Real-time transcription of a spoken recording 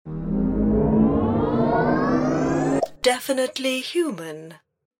definitely human.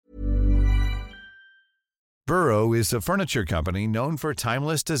 Burrow is a furniture company known for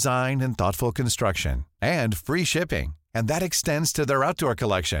timeless design and thoughtful construction, and free shipping, and that extends to their outdoor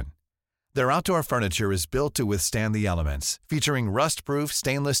collection. Their outdoor furniture is built to withstand the elements, featuring rust-proof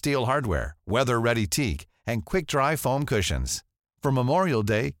stainless steel hardware, weather-ready teak, and quick-dry foam cushions. For Memorial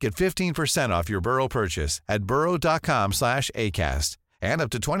Day, get 15% off your Burrow purchase at burrow.com/ACAST and up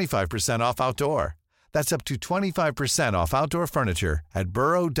to 25% off outdoor. That's up to 25% off outdoor furniture at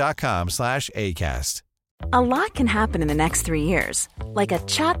burrow.com/ACAST. A lot can happen in the next 3 years. Like a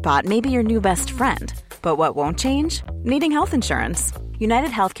chatbot may be your new best friend. But what won't change? Needing health insurance.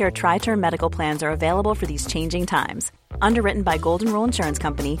 United Healthcare Tri-Term Medical Plans are available for these changing times. Underwritten by Golden Rule Insurance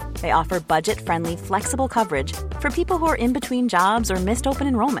Company, they offer budget-friendly, flexible coverage for people who are in between jobs or missed open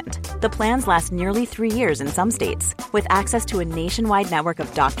enrollment. The plans last nearly 3 years in some states, with access to a nationwide network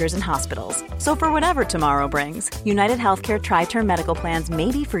of doctors and hospitals. So for whatever tomorrow brings, United Healthcare Tri-Term Medical Plans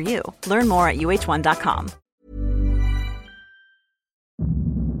may be for you. Learn more at uh1.com.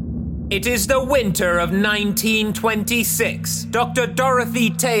 It is the winter of 1926. Dr. Dorothy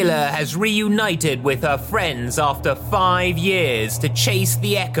Taylor has reunited with her friends after 5 years to chase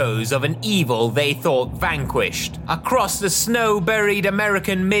the echoes of an evil they thought vanquished. Across the snow-buried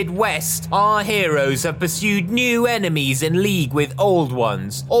American Midwest, our heroes have pursued new enemies in league with old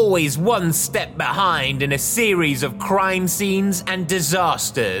ones, always one step behind in a series of crime scenes and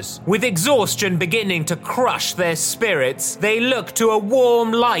disasters. With exhaustion beginning to crush their spirits, they look to a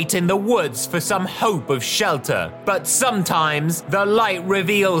warm light in the woods for some hope of shelter. But sometimes the light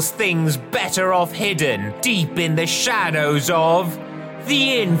reveals things better off hidden deep in the shadows of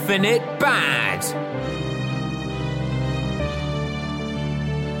the infinite bad.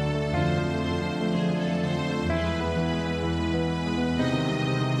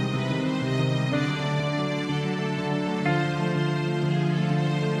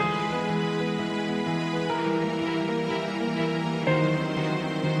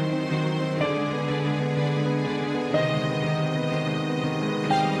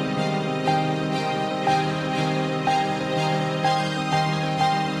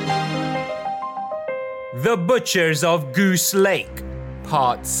 The Butchers of Goose Lake,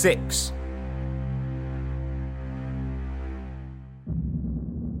 Part 6.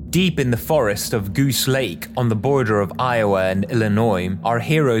 Deep in the forest of Goose Lake, on the border of Iowa and Illinois, our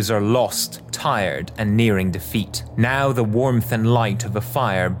heroes are lost, tired, and nearing defeat. Now the warmth and light of a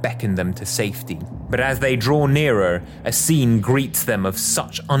fire beckon them to safety. But as they draw nearer, a scene greets them of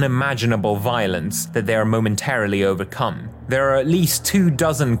such unimaginable violence that they are momentarily overcome. There are at least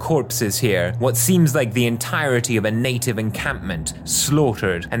 24 corpses here, what seems like the entirety of a native encampment,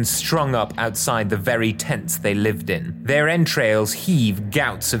 slaughtered and strung up outside the very tents they lived in. Their entrails heave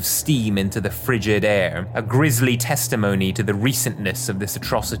gouts of steam into the frigid air, a grisly testimony to the recentness of this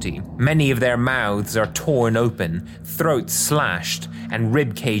atrocity. Many of their mouths are torn open, throats slashed, and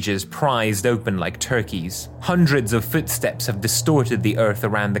rib cages prized open like turkeys. Hundreds of footsteps have distorted the earth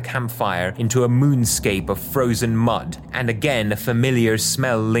around the campfire into a moonscape of frozen mud, and again a familiar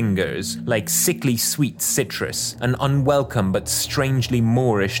smell lingers, like sickly sweet citrus, an unwelcome but strangely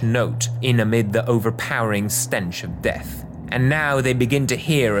Moorish note in amid the overpowering stench of death. And now they begin to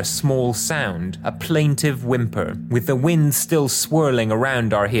hear a small sound, a plaintive whimper. With the wind still swirling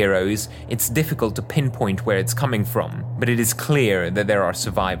around our heroes, it's difficult to pinpoint where it's coming from, but it is clear that there are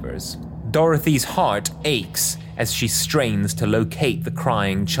survivors. Dorothy's heart aches as she strains to locate the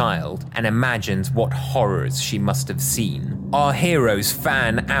crying child and imagines what horrors she must have seen. Our heroes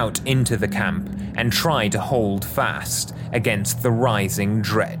fan out into the camp and try to hold fast against the rising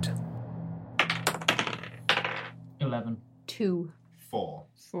dread. 11. 2. 4.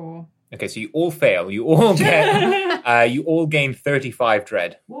 4. Okay, so you all fail. You all get. You all gain 35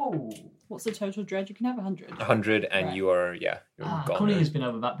 dread. Whoa. What's the total dread? You can have 100. 100, and Right. you are you're gone. Connie's been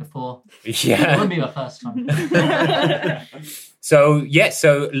over that before. It Yeah. won't be my first time. So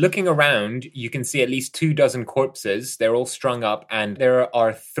looking around, you can see at least 24 corpses. They're all strung up, and there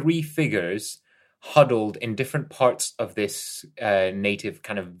are 3 figures huddled in different parts of this native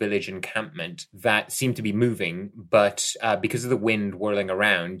kind of village encampment that seem to be moving, but because of the wind whirling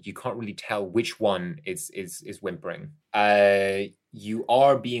around, you can't really tell which one is whimpering. You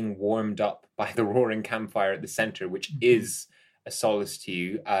are being warmed up by the roaring campfire at the center, which is a solace to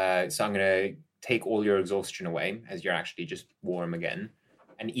you. So I'm going to take all your exhaustion away as you're actually just warm again.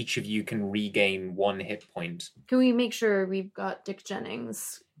 And each of you can regain 1 hit point. Can we make sure we've got Dick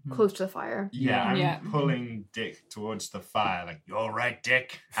Jennings close to the fire? Yeah, I'm Yeah. pulling Dick towards the fire. Like, you all right,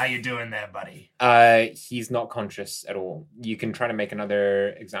 Dick? How you doing there, buddy? He's not conscious at all. You can try to make another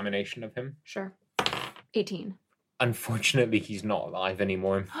examination of him. Sure. 18. Unfortunately, he's not alive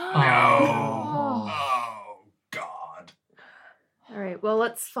anymore. Oh, God. All right, well,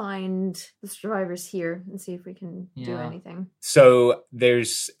 let's find the survivors here and see if we can do Yeah. anything. So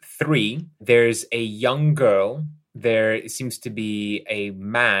there's 3. There's a young girl. There seems to be a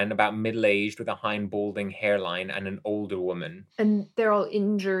man about middle-aged with a high balding hairline and an older woman. And they're all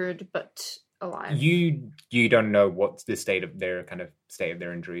injured but alive. You don't know what the state of their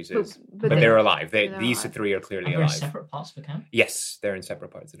injuries is, but they- they're alive. they're These alive. 3 are clearly Are they alive. separate parts of the camp? Yes, they're in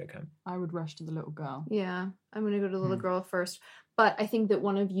separate parts of the camp. I would rush to the little girl. Yeah, I'm going to go to the little girl first. But I think that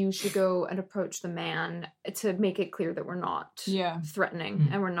one of you should go and approach the man to make it clear that we're not threatening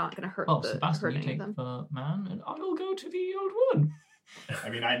and we're not going to hurt Well, Sebastian, hurt you any take of them. the man, and I will go to the old woman. I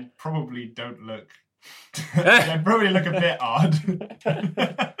mean, I probably don't look... I probably look a bit odd.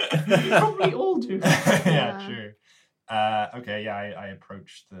 You probably all do. Yeah, true. Okay, yeah, I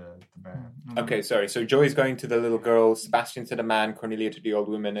approached the man. Okay, sorry. So Joey's going to the little girl, Sebastian to the man, Cornelia to the old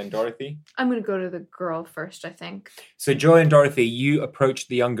woman, and Dorothy? I'm going to go to the girl first, I think. So Joy and Dorothy, you approach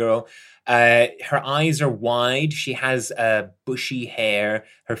the young girl. Her eyes are wide. She has bushy hair.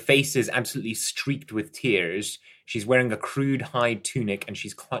 Her face is absolutely streaked with tears. She's wearing a crude hide tunic and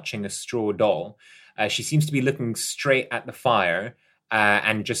she's clutching a straw doll. She seems to be looking straight at the fire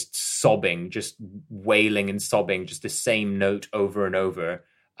and just sobbing, just wailing and sobbing, just the same note over and over.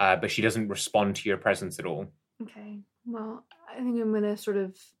 But she doesn't respond to your presence at all. Okay, well, I think I'm going to sort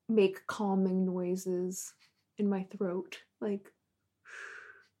of make calming noises in my throat. Like,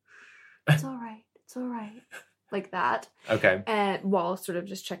 it's all right, it's all right. Like that. Okay. And while sort of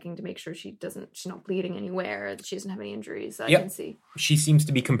just checking to make sure she's not bleeding anywhere, that she doesn't have any injuries that I Yep. can see. She seems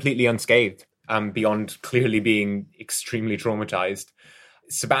to be completely unscathed, beyond clearly being extremely traumatized.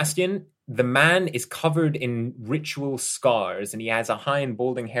 Sebastian, the man is covered in ritual scars and he has a high and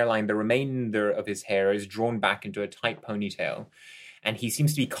balding hairline. The remainder of his hair is drawn back into a tight ponytail. And he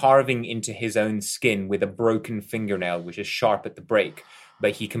seems to be carving into his own skin with a broken fingernail, which is sharp at the break.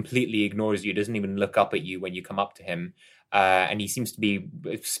 But he completely ignores you, doesn't even look up at you when you come up to him. And he seems to be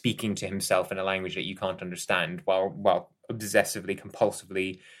speaking to himself in a language that you can't understand while obsessively,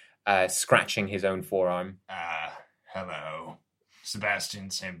 compulsively scratching his own forearm. Hello.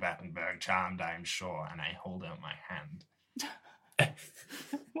 Sebastian St. Battenberg, charmed, I am sure, and I hold out my hand.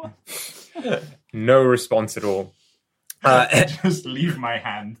 No response at all. Just leave my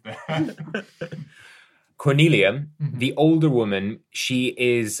hand there. Cornelia, the older woman, she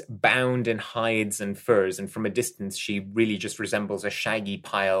is bound in hides and furs, and from a distance she really just resembles a shaggy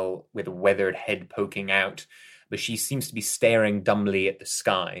pile with a weathered head poking out, but she seems to be staring dumbly at the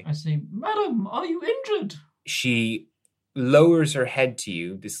sky. I say, Madam, are you injured? She lowers her head to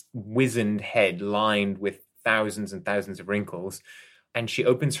you, this wizened head lined with thousands and thousands of wrinkles, and she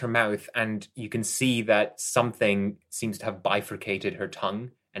opens her mouth and you can see that something seems to have bifurcated her tongue.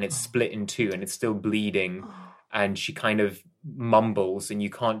 And it's split in two and it's still bleeding. And she kind of mumbles and you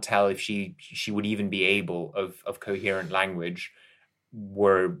can't tell if she would even be able of coherent language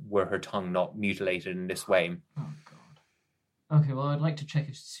were her tongue not mutilated in this way. Oh, God. Okay, well, I'd like to check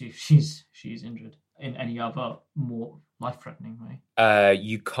to see if she's injured in any other more life-threatening way.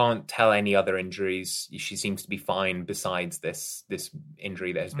 You can't tell any other injuries. She seems to be fine besides this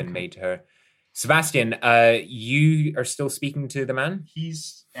injury that has been made to her. Sebastian, you are still speaking to the man?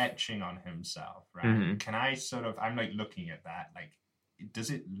 He's etching on himself, right? Mm-hmm. Can I I'm like looking at that, like, does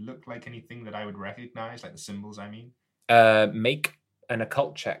it look like anything that I would recognize, like the symbols, I mean? Make an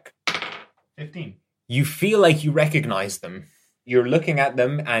occult check. 15. You feel like you recognize them. You're looking at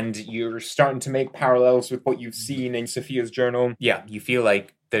them and you're starting to make parallels with what you've seen in Sophia's journal. Yeah, you feel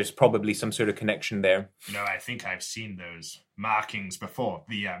like there's probably some sort of connection there. You know, I think I've seen those markings before.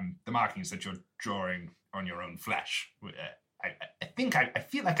 The markings that you're drawing on your own flesh. I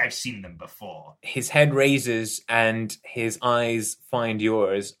feel like I've seen them before. His head raises and his eyes find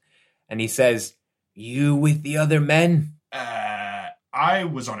yours. And he says, "You with the other men?" I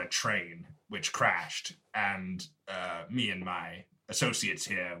was on a train which crashed, and me and my associates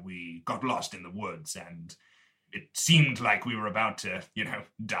here, we got lost in the woods, and it seemed like we were about to,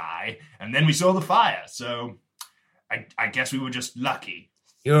 die, and then we saw the fire, so I guess we were just lucky.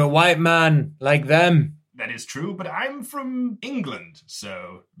 You're a white man, like them. That is true, but I'm from England,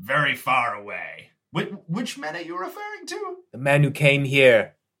 so very far away. Which men are you referring to? The men who came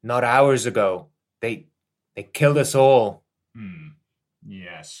here, not hours ago. They killed us all.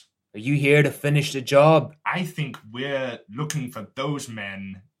 Yes. Are you here to finish the job? I think we're looking for those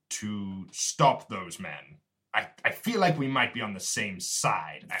men to stop those men. I feel like we might be on the same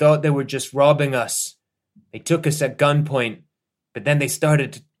side. Thought they were just robbing us. They took us at gunpoint, but then they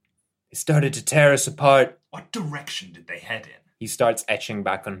started to tear us apart. What direction did they head in? He starts etching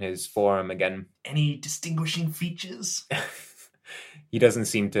back on his forearm again. Any distinguishing features? He doesn't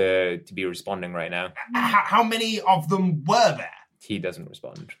seem to be responding right now. How many of them were there? He doesn't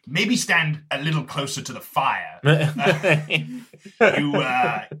respond. Maybe stand a little closer to the fire.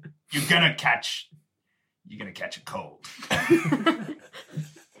 You're gonna catch a cold.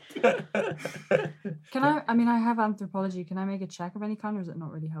 Can I have anthropology. Can I make a check of any kind, or is it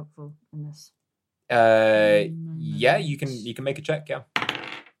not really helpful in this? Yeah, you can make a check, yeah.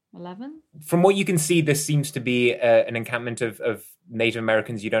 11? From what you can see, this seems to be an encampment of Native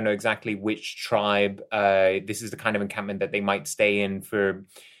Americans. You don't know exactly which tribe. This is the kind of encampment that they might stay in for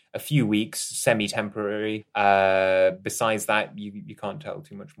a few weeks, semi-temporary. Besides that, you can't tell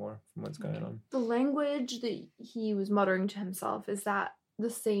too much more from what's going on. The language that he was muttering to himself, is that the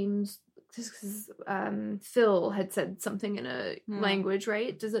same? Because Phil had said something in a language,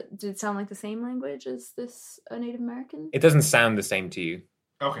 right? Did it sound like the same language as this Native American? It doesn't sound the same to you.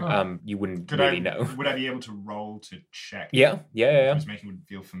 Okay. You wouldn't really know. Would I be able to roll to check? Yeah. Who's making it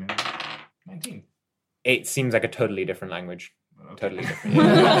feel familiar? 19. It seems like a totally different language. Okay. Totally different.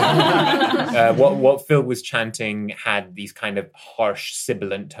 Yeah. What Phil was chanting had these kind of harsh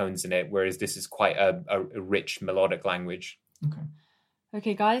sibilant tones in it, whereas this is quite a rich melodic language.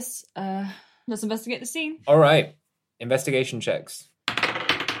 Okay, guys. Let's investigate the scene. All right. Investigation checks.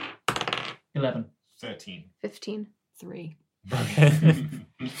 11. 13. 15. 3. Okay.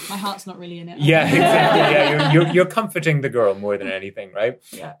 My heart's not really in it. Yeah, exactly. Yeah, you're comforting the girl more than anything, right?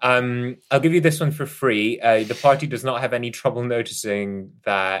 Yeah. I'll give you this one for free. The party does not have any trouble noticing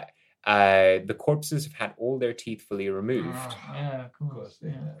that the corpses have had all their teeth fully removed. Yeah, of course.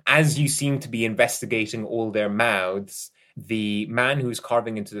 Yeah. As you seem to be investigating all their mouths, the man who's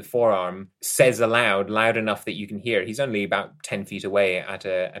carving into the forearm says aloud, loud enough that you can hear. He's only about 10 feet away at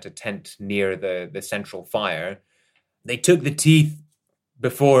a tent near the central fire. They took the teeth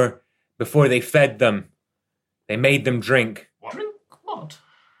before they fed them. They made them drink. What? Drink what?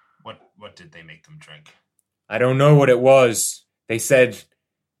 What did they make them drink? I don't know what it was. They said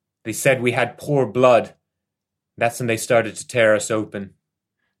we had poor blood. That's when they started to tear us open.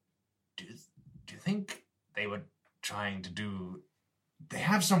 Do you think they were trying to do... They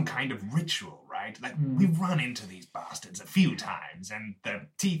have some kind of ritual, right? Like, we've run into these bastards a few times, and the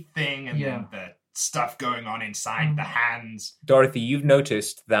teeth thing, and then the stuff going on inside the hands. Dorothy, you've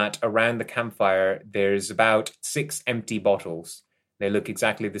noticed that around the campfire, there's about 6 empty bottles. They look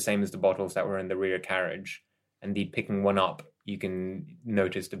exactly the same as the bottles that were in the rear carriage. Indeed, picking one up, you can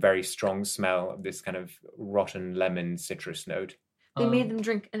notice the very strong smell of this kind of rotten lemon citrus note. They made them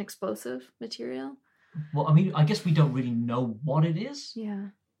drink an explosive material? Well, I mean, I guess we don't really know what it is.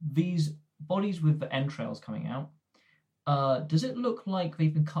 Yeah. These bodies with the entrails coming out, does it look like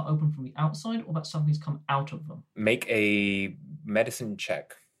they've been cut open from the outside, or that something's come out of them? Make a medicine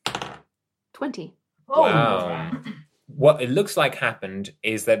check. 20. Oh, wow. What it looks like happened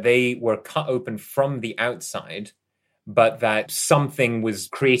is that they were cut open from the outside, but that something was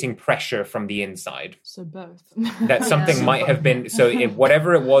creating pressure from the inside. So both. That something might have been... So if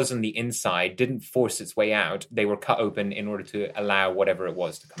whatever it was on the inside didn't force its way out, they were cut open in order to allow whatever it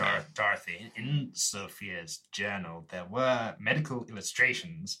was to come out. Dorothy, in Sophia's journal, there were medical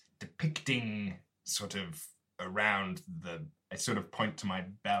illustrations depicting sort of around the... I sort of point to my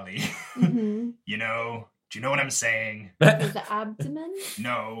belly. Mm-hmm. You know... Do you know what I'm saying? The abdomen?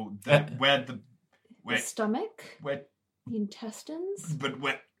 No, the stomach? Where the intestines? But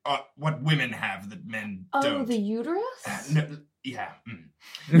what women have that men don't? Oh, the uterus? No, yeah.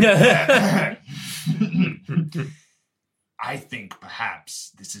 I think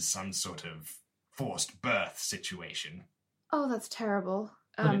perhaps this is some sort of forced birth situation. Oh, that's terrible.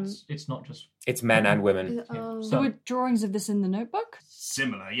 But it's not just... It's men and women. So were drawings of this in the notebook?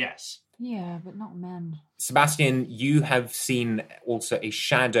 Similar, yes. Yeah, but not men. Sebastian, you have seen also a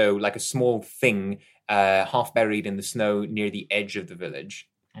shadow, like a small thing, half buried in the snow near the edge of the village.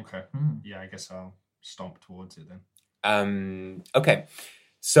 Okay. Yeah, I guess I'll stomp towards it then. Okay.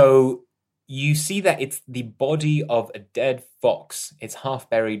 So you see that it's the body of a dead fox. It's half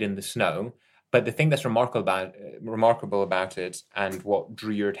buried in the snow. But the thing that's remarkable about it, and what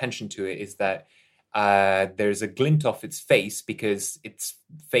drew your attention to it, is that there's a glint off its face, because its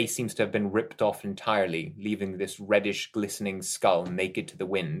face seems to have been ripped off entirely, leaving this reddish, glistening skull naked to the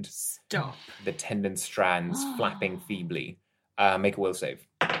wind. Stop. The tendon strands flapping feebly. Make a will save.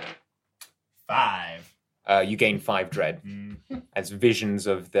 5. You gain 5 dread as visions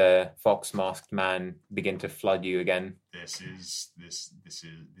of the fox-masked man begin to flood you again. This is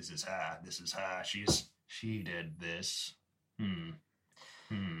her. She did this.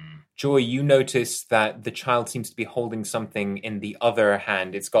 Joy, you notice that the child seems to be holding something in the other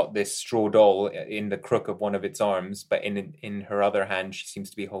hand. It's got this straw doll in the crook of one of its arms, but in her other hand, she seems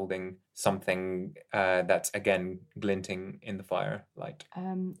to be holding something that's, again, glinting in the firelight.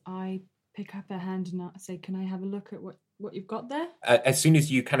 I pick up her hand and I say, can I have a look at what you've got there? As soon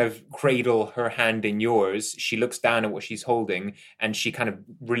as you kind of cradle her hand in yours, she looks down at what she's holding and she kind of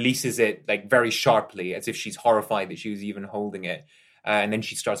releases it like very sharply, as if she's horrified that she was even holding it. And then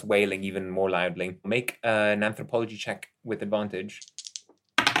she starts wailing even more loudly. Make an anthropology check with advantage.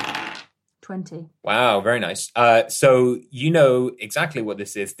 20. Wow, very nice. So you know exactly what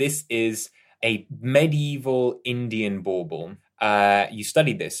this is. This is a medieval Indian bauble. You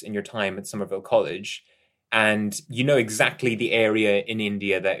studied this in your time at Somerville College, and you know exactly the area in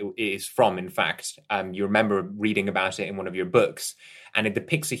India that it is from, in fact. You remember reading about it in one of your books, and it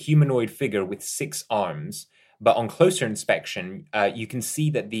depicts a humanoid figure with 6 arms. But on closer inspection, you can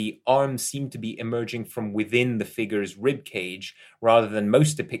see that the arms seem to be emerging from within the figure's ribcage, rather than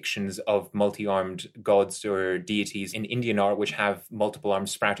most depictions of multi-armed gods or deities in Indian art, which have multiple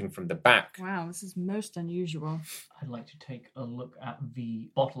arms sprouting from the back. Wow, this is most unusual. I'd like to take a look at the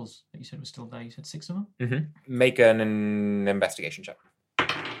bottles that you said were still there. You said 6 of them? Mm-hmm. Make an investigation check.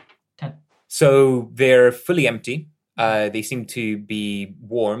 10. So they're fully empty. They seem to be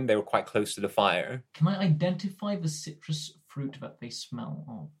warm. They were quite close to the fire. Can I identify the citrus fruit that they smell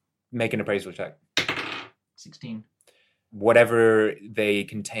of? Make an appraisal check. 16. Whatever they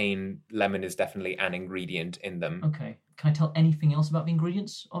contain, lemon is definitely an ingredient in them. Okay. Can I tell anything else about the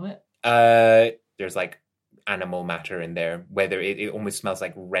ingredients of it? There's like animal matter in there, whether it almost smells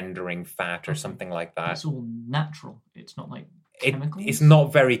like rendering fat or something like that. It's all natural. It's not like chemicals? It's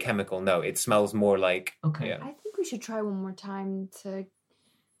not very chemical, no. It smells more like... Okay. Yeah. I think we should try one more time to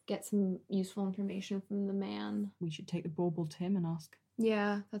get some useful information from the man. We should take the bauble to him and ask.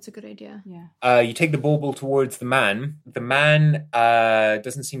 Yeah, that's a good idea. Yeah. You take the bauble towards the man. The man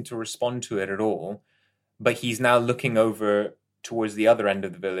doesn't seem to respond to it at all, but he's now looking over towards the other end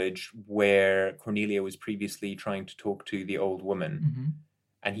of the village where Cornelia was previously trying to talk to the old woman. Mm-hmm.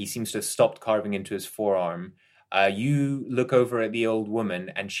 And he seems to have stopped carving into his forearm. You look over at the old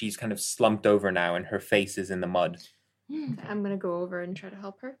woman, and she's kind of slumped over now, and her face is in the mud. I'm going to go over and try to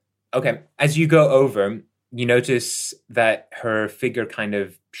help her. Okay. As you go over, you notice that her figure kind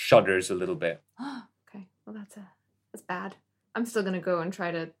of shudders a little bit. Okay, well that's bad. I'm still going to go and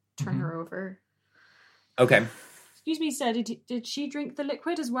try to turn her over. Okay. Excuse me, sir, did she drink the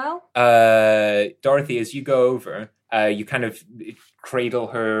liquid as well? Dorothy, as you go over, you kind of cradle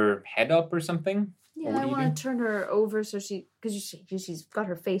her head up or something? Yeah, I want to turn her over so because she's got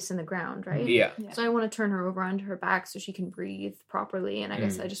her face in the ground, right? Yeah. So I want to turn her over onto her back so she can breathe properly. And I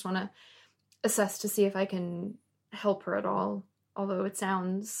guess I just want to assess to see if I can help her at all. Although it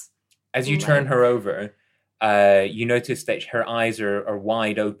sounds... As you turn her over, you notice that her eyes are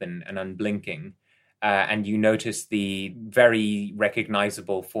wide open and unblinking. And you notice the very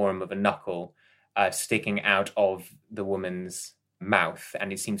recognizable form of a knuckle sticking out of the woman's mouth,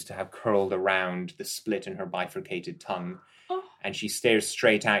 and it seems to have curled around the split in her bifurcated tongue. And she stares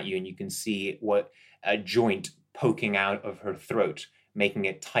straight at you, and you can see a joint poking out of her throat, making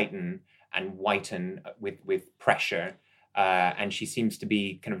it tighten and whiten with pressure. And she seems to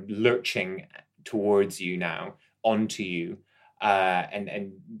be kind of lurching towards you now, onto you.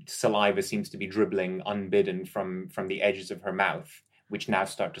 And saliva seems to be dribbling unbidden from the edges of her mouth, which now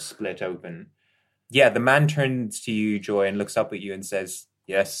start to split open. Yeah, the man turns to you, Joy, and looks up at you and says,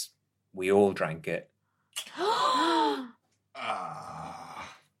 "Yes, we all drank it."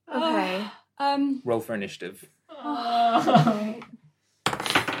 Okay. Roll for initiative.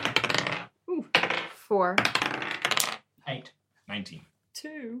 4. 8. 19.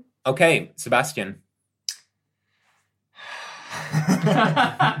 2. Okay, Sebastian.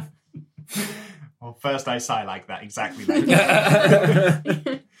 Well, first I sigh like that, exactly like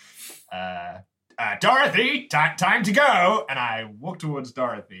that. Dorothy, time to go! And I walk towards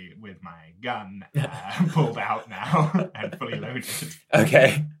Dorothy with my gun pulled out now and fully loaded.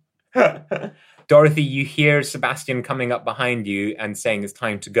 Okay. Dorothy, you hear Sebastian coming up behind you and saying it's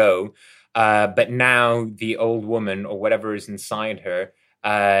time to go. But now the old woman, or whatever is inside her,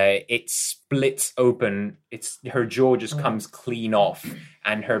 it splits open. Her jaw just comes clean off,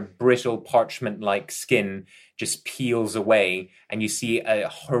 and her brittle parchment-like skin just peels away, and you see a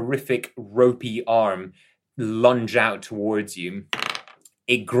horrific ropey arm lunge out towards you.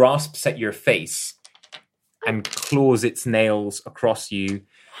 It grasps at your face and claws its nails across you.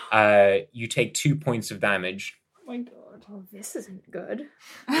 You take 2 points of damage. Oh my god. Oh, this isn't good.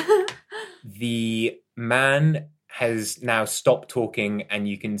 The man has now stopped talking, and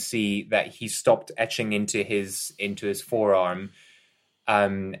you can see that he's stopped etching into his forearm,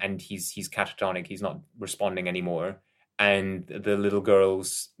 and he's catatonic. He's not responding anymore, and the little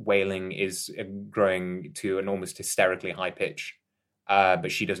girl's wailing is growing to an almost hysterically high pitch,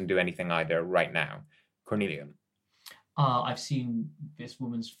 but she doesn't do anything either right now. Cornelia. I've seen this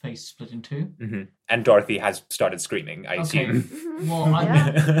woman's face split in two. Mm-hmm. And Dorothy has started screaming, I assume. Well,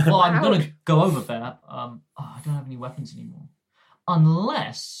 I'm going to go over there. I don't have any weapons anymore.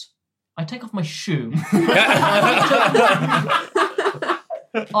 Unless I take off my shoe.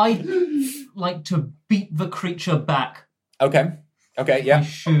 I'd like to beat the creature back. Okay, yeah. My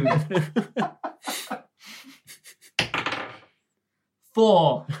shoe.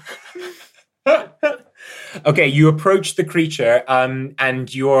 4. Okay, you approach the creature,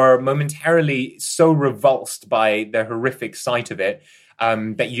 and you're momentarily so revulsed by the horrific sight of it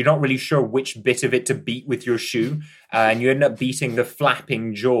that you're not really sure which bit of it to beat with your shoe, and you end up beating the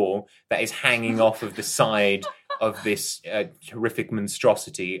flapping jaw that is hanging off of the side of this horrific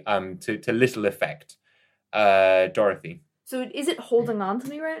monstrosity to little effect. Dorothy. So is it holding on to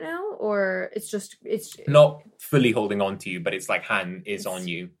me right now, or it's not fully holding on to you, but its like hand is on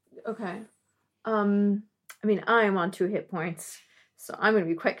you. Okay. I mean, I'm on 2 hit points, so I'm going to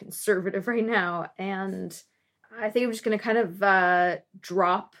be quite conservative right now, and I think I'm just going to kind of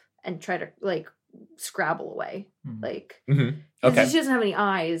drop and try to, like, scrabble away. Mm-hmm. Like, okay. She doesn't have any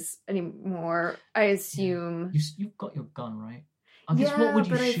eyes anymore, I assume. You've got your gun, right? What would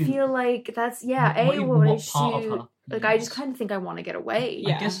you shoot? I feel like that's, what would I shoot? Like, I just kind of think I want to get away.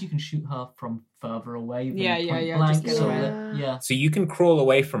 I guess you can shoot her from further away. Than Yeah. blank, Just get away. So you can crawl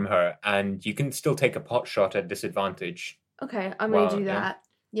away from her, and you can still take a pot shot at disadvantage. Okay, I'm going to do that.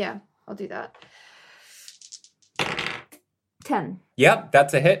 Yeah, I'll do that. 10. Yep,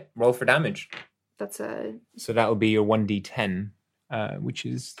 that's a hit. Roll for damage. That's a... So that will be your 1d10, which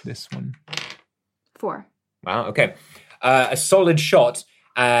is this one. 4. Wow, okay. A solid shot,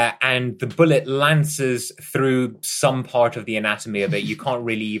 and the bullet lances through some part of the anatomy of it. You can't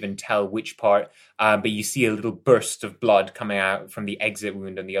really even tell which part, but you see a little burst of blood coming out from the exit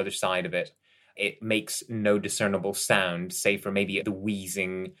wound on the other side of it. It makes no discernible sound, save for maybe the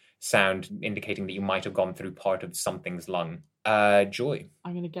wheezing sound indicating that you might have gone through part of something's lung. Joy.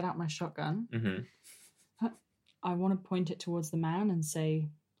 I'm going to get out my shotgun. Mm-hmm. I want to point it towards the man and say,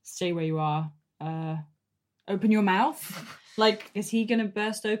 stay where you are. Open your mouth. Like, is he going to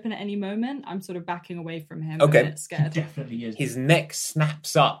burst open at any moment? I'm sort of backing away from him. Okay. A bit scared. He definitely is. His neck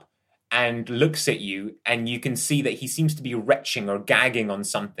snaps up and looks at you, and you can see that he seems to be retching or gagging on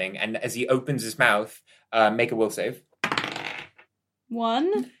something. And as he opens his mouth, make a will save.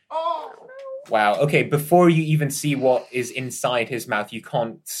 1. Oh, Wow. Okay, before you even see what is inside his mouth, you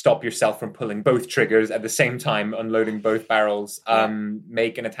can't stop yourself from pulling both triggers at the same time, unloading both barrels.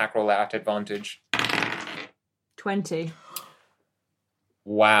 Make an attack roll at advantage. 20.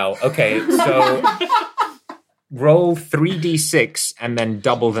 Wow. Okay, so roll 3d6 and then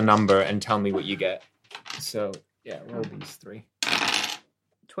double the number and tell me what you get. So, yeah, roll these 3.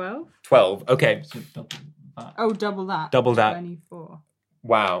 12? 12. Okay. So double that. Oh, double that. Double that. 24.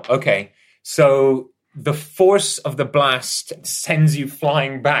 Wow. Okay. So the force of the blast sends you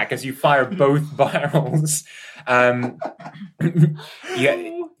flying back as you fire both barrels.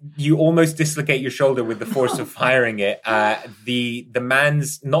 You almost dislocate your shoulder with the force of firing it. The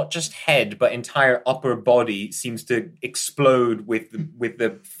man's not just head but entire upper body seems to explode with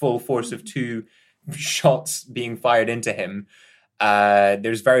the full force of 2 shots being fired into him.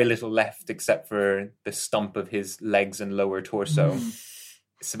 There's very little left except for the stump of his legs and lower torso.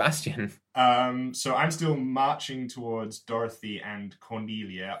 Sebastian. So I'm still marching towards Dorothy and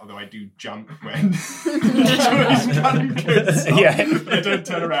Cornelia, although I do jump when Joy's gun goes off. Yeah. I don't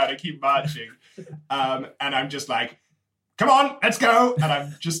turn around, I keep marching. And I'm just like, come on, let's go! And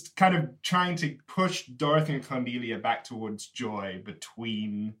I'm just kind of trying to push Dorothy and Cornelia back towards Joy,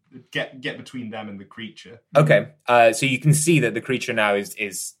 get between them and the creature. Okay, so you can see that the creature now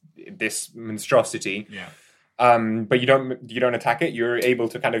is this monstrosity. Yeah. But you don't attack it. You're able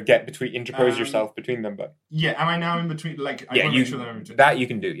to kind of interpose yourself between them. But yeah, am I now in between? Like, I yeah, want to make sure that I'm in between. That you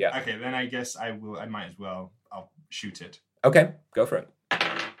can do. Yeah. Okay, then I guess I might as well. I'll shoot it. Okay, go for it.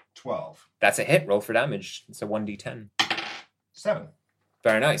 12. That's a hit. Roll for damage. It's a 1d10. 7.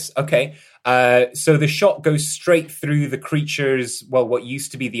 Very nice. Okay. So the shot goes straight through the creature's, what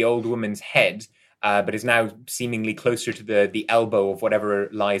used to be the old woman's head, but is now seemingly closer to the elbow of whatever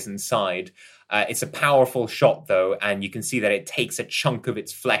lies inside. It's a powerful shot, though, and you can see that it takes a chunk of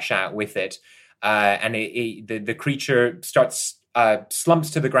its flesh out with it. And the creature starts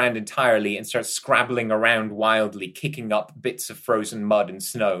slumps to the ground entirely and starts scrabbling around wildly, kicking up bits of frozen mud and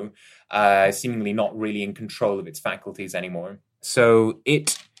snow, seemingly not really in control of its faculties anymore. So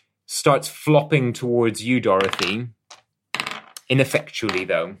it starts flopping towards you, Dorothy, ineffectually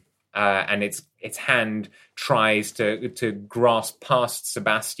though, and its hand tries to grasp past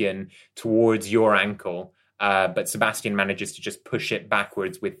Sebastian towards your ankle, but Sebastian manages to just push it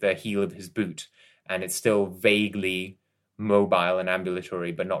backwards with the heel of his boot, and it's still vaguely mobile and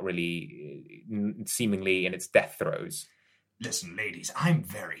ambulatory, but not really seemingly in its death throes. Listen, ladies, I'm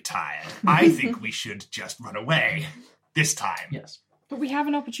very tired. I think we should just run away. This time. Yes. But we have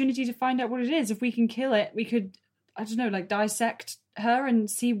an opportunity to find out what it is. If we can kill it, we could, I don't know, like dissect her and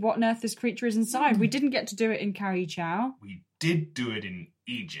see what on earth this creature is inside. We didn't get to do it in Carrie Chow. We did do it in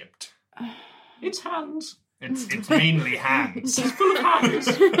Egypt. It's hands. It's mainly hands. It's full of hands.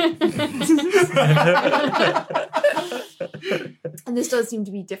 And this does seem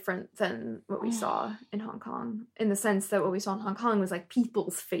to be different than what we saw in Hong Kong, in the sense that what we saw in Hong Kong was like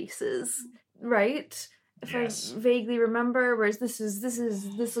people's faces, right? If Yes. I vaguely remember, whereas this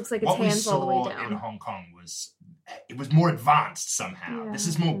looks like it's hands all the way What we saw in down. Hong Kong was more advanced somehow. Yeah, This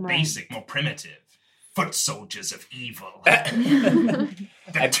is more right. basic, more primitive. Foot soldiers of evil.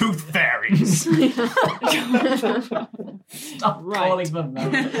 The tooth fairies. Stop Right. calling them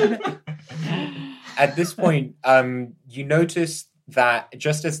that. At this point, you notice that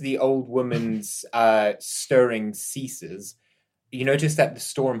just as the old woman's stirring ceases, you notice that the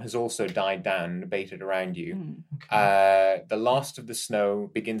storm has also died down and abated around you. The last of the snow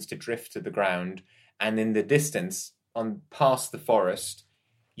begins to drift to the ground, and in the distance, on past the forest,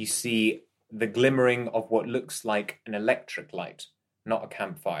 you see the glimmering of what looks like an electric light, not a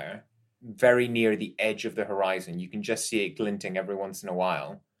campfire, very near the edge of the horizon. You can just see it glinting every once in a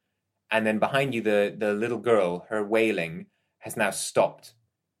while. And then behind you, the little girl, her wailing has now stopped.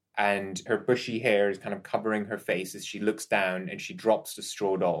 And her bushy hair is kind of covering her face as she looks down and she drops the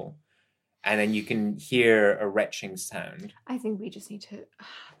straw doll. And then you can hear a retching sound. I think we just need to.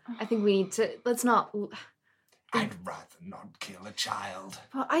 Let's not. I'd rather not kill a child.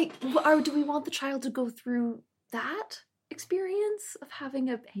 Or do we want the child to go through that experience of having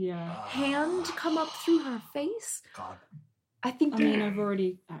a Yeah. hand come up through her face? God. I think. I mean, I've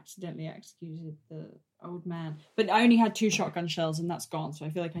already accidentally executed the old man. But I only had 2 shotgun shells and that's gone, so I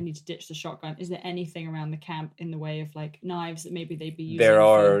feel like I need to ditch the shotgun. Is there anything around the camp in the way of, like, knives that maybe they'd be using? There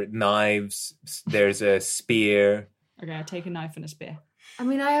are knives, there's a spear. Okay, I take a knife and a spear. I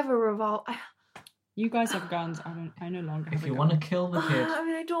mean, I have a revolver. You guys have guns. I no longer have If a you gun. want to kill the kid, I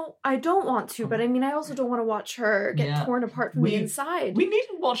mean, I don't want to, but I mean, I also don't want to watch her get Yeah. torn apart from the inside. we need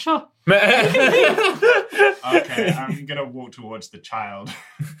to watch her. Okay, I'm gonna walk towards the child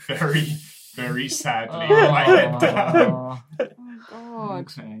very, very sadly with my head down. Oh, God.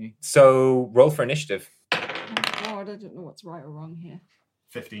 Okay. So roll for initiative. Oh, God, I don't know what's right or wrong here.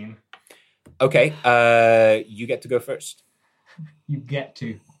 15. Okay, you get to go first. You get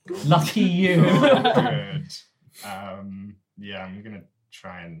to. Lucky you. Oh, good. Yeah, I'm gonna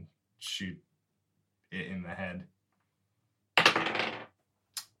try and shoot it in the head.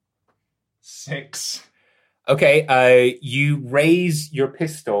 6. Okay, you raise your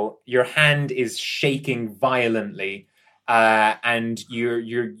pistol. Your hand is shaking violently, and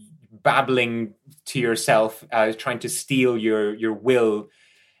you're babbling to yourself, trying to steel your will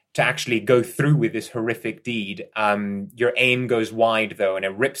to actually go through with this horrific deed. Your aim goes wide, though, and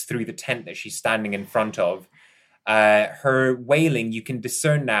it rips through the tent that she's standing in front of. Her wailing, you can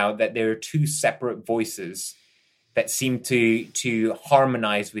discern now that there are 2 separate voices that seem to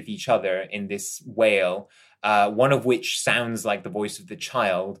harmonize with each other in this wail, one of which sounds like the voice of the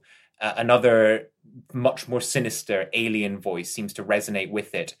child. Another, much more sinister, alien voice seems to resonate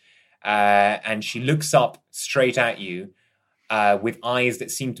with it. And she looks up straight at you, with eyes that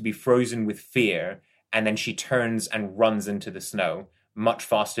seem to be frozen with fear, and then she turns and runs into the snow, much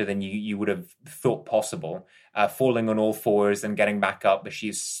faster than you would have thought possible, falling on all fours and getting back up as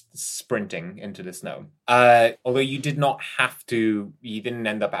she's sprinting into the snow. Although you did not have to, you didn't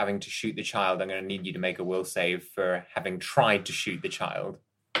end up having to shoot the child, I'm going to need you to make a will save for having tried to shoot the child.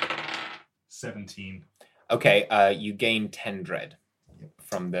 17. Okay, you gain 10 dread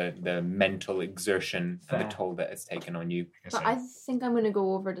from the mental exertion and the Fair. toll that it's taken on you. But I think I'm going to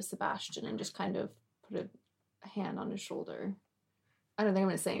go over to Sebastian and just kind of put a hand on his shoulder. I don't think I'm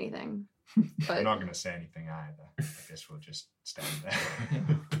going to say anything. I'm But not gonna say anything either. I guess we'll just stand there.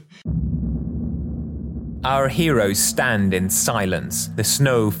 Our heroes stand in silence, the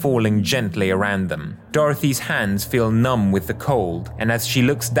snow falling gently around them. Dorothy's hands feel numb with the cold, and as she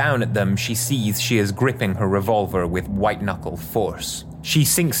looks down at them, she sees she is gripping her revolver with white-knuckle force. She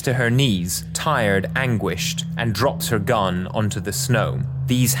sinks to her knees, tired, anguished, and drops her gun onto the snow.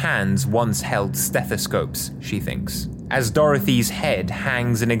 These hands once held stethoscopes, she thinks. As Dorothy's head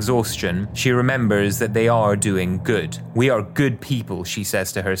hangs in exhaustion, she remembers that they are doing good. We are good people, she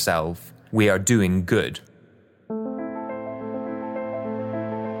says to herself. We are doing good.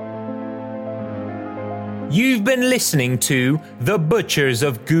 You've been listening to The Butchers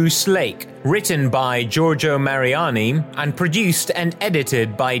of Goose Lake, written by Giorgio Mariani and produced and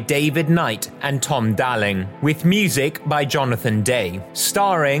edited by David Knight and Tom Dalling, with music by Jonathan Day,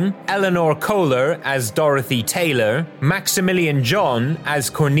 starring Eleanor Kohler as Dorothy Taylor, Maximilian John as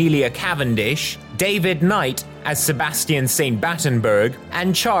Cornelia Cavendish, David Knight as Sebastian St. Battenberg,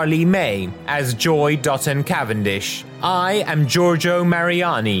 and Charlie May as Joy Dotton Cavendish. I am Giorgio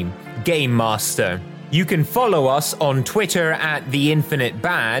Mariani, Game Master. You can follow us on Twitter at The Infinite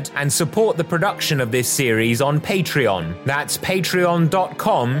Bad and support the production of this series on Patreon. That's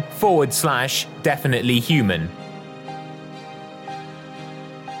patreon.com/definitelyhuman.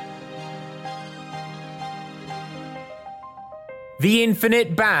 The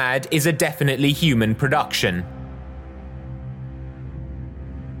Infinite Bad is a Definitely Human production.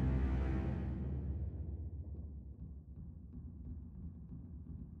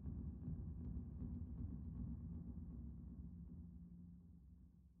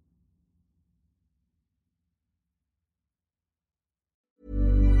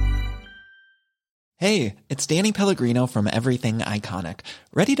 Hey, it's Danny Pellegrino from Everything Iconic.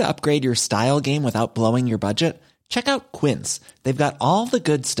 Ready to upgrade your style game without blowing your budget? Check out Quince. They've got all the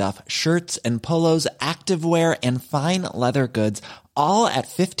good stuff, shirts and polos, activewear, and fine leather goods, all at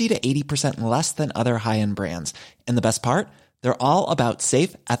 50 to 80% less than other high-end brands. And the best part? They're all about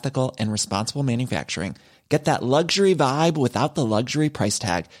safe, ethical, and responsible manufacturing. Get that luxury vibe without the luxury price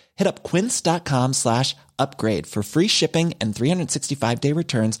tag. Hit up quince.com/upgrade for free shipping and 365-day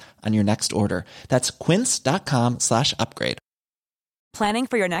returns on your next order. That's quince.com/upgrade. Planning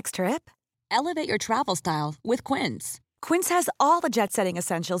for your next trip? Elevate your travel style with Quince. Quince has all the jet-setting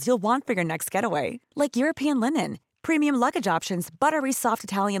essentials you'll want for your next getaway, like European linen, premium luggage options, buttery soft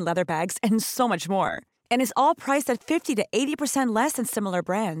Italian leather bags, and so much more. And is all priced at 50 to 80% less than similar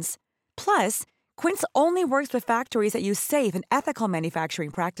brands. Plus, Quince only works with factories that use safe and ethical manufacturing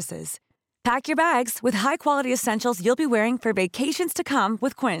practices. Pack your bags with high-quality essentials you'll be wearing for vacations to come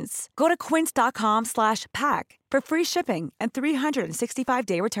with Quince. Go to quince.com/pack for free shipping and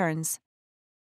 365-day returns.